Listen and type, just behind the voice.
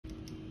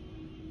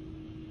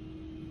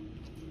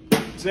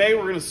Today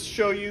we're going to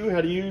show you how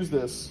to use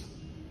this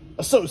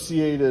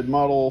associated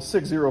model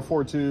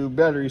 6042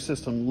 battery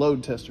system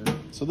load tester.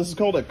 So this is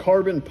called a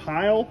carbon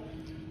pile.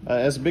 It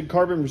has a big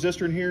carbon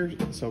resistor in here,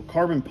 so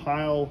carbon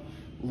pile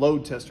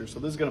load tester. So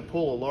this is going to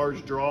pull a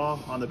large draw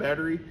on the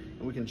battery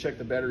and we can check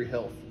the battery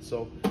health.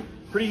 So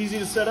pretty easy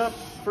to set up.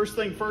 First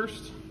thing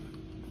first,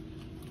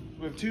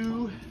 we have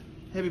two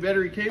heavy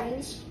battery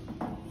cables.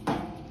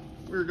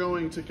 We're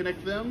going to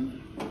connect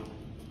them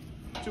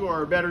to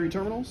our battery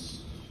terminals.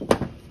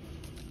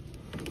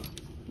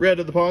 Red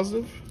to the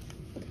positive,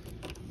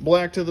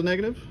 black to the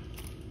negative.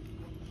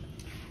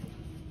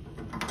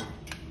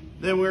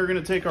 Then we're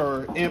going to take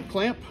our amp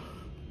clamp.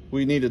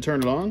 We need to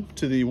turn it on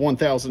to the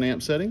 1000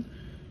 amp setting,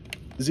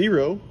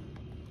 0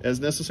 as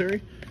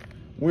necessary.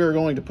 We're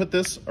going to put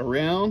this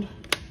around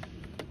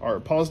our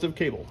positive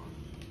cable.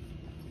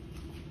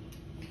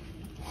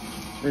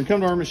 We're going to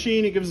come to our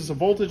machine. It gives us a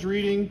voltage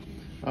reading.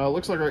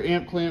 Looks like our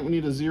amp clamp, we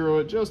need to zero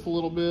it just a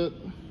little bit.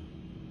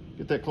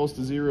 Get that close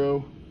to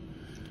 0.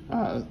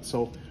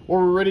 So what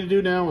we're ready to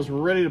do now is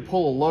we're ready to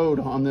pull a load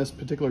on this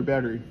particular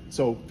battery.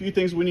 So a few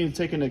things we need to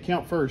take into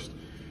account first.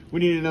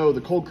 We need to know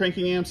the cold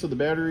cranking amps of the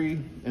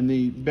battery and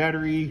the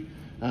battery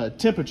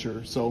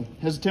temperature. So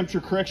it has a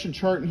temperature correction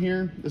chart in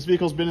here. This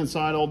vehicle's been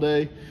inside all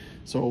day.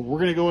 So we're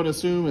gonna go and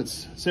assume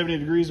it's 70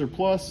 degrees or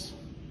plus,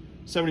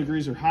 70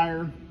 degrees or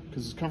higher,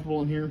 because it's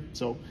comfortable in here.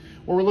 So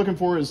what we're looking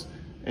for is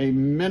a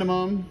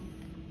minimum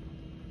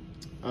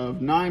of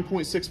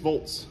 9.6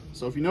 volts.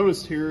 So if you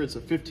notice here, it's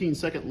a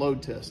 15-second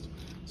load test.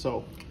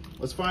 So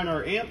let's find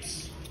our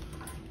amps.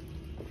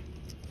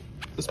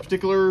 This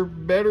particular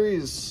battery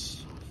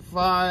is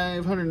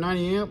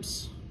 590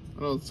 amps.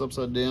 I know it's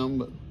upside down,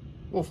 but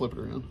we'll flip it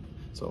around.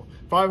 So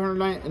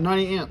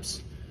 590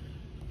 amps.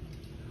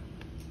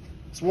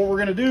 So what we're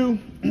gonna do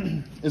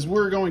is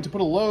we're going to put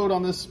a load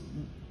on this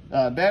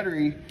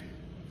battery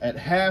at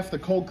half the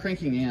cold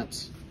cranking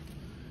amps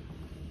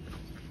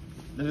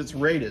that it's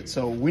rated.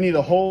 So we need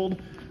to hold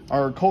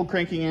our cold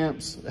cranking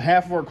amps,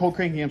 half of our cold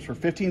cranking amps for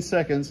 15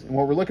 seconds. And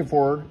what we're looking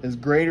for is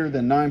greater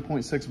than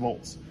 9.6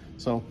 volts.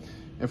 So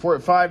if we're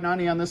at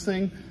 590 on this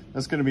thing,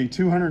 that's gonna be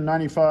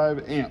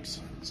 295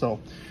 amps. So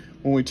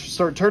when we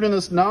start turning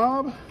this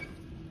knob,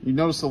 you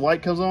notice the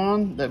light comes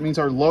on. That means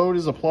our load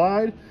is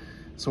applied.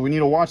 So we need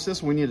to watch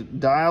this. We need to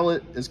dial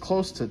it as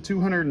close to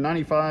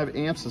 295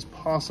 amps as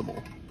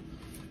possible.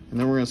 And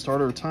then we're gonna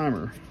start our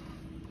timer.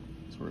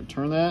 So we're gonna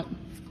turn that.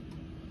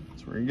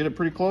 So we're gonna get it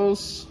pretty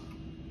close.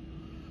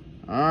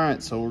 All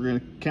right, so we're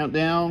gonna count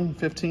down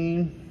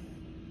 15.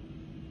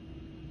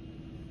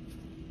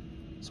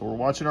 So we're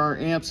watching our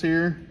amps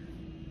here.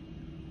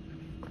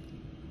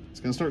 It's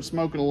gonna start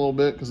smoking a little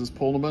bit because it's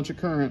pulling a bunch of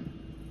current.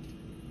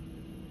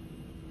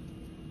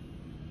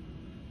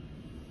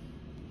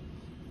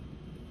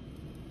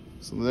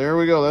 So there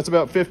we go, that's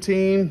about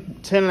 15,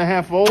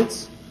 10.5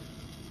 volts.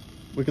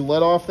 We can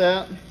let off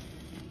that.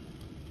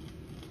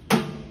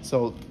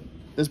 So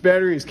this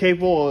battery is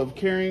capable of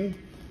carrying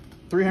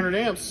 300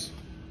 amps,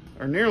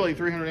 or nearly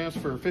 300 amps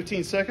for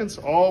 15 seconds,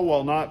 all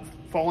while not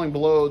falling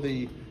below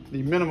the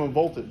minimum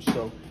voltage.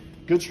 So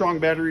good strong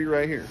battery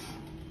right here.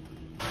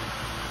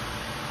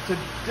 To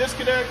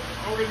disconnect,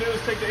 all we're gonna do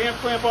is take the amp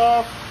clamp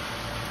off.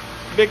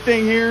 Big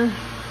thing here,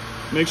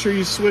 make sure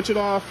you switch it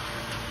off.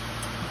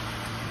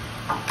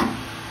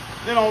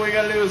 Then all we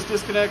gotta do is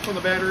disconnect from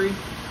the battery,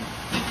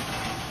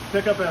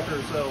 pick up after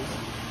ourselves.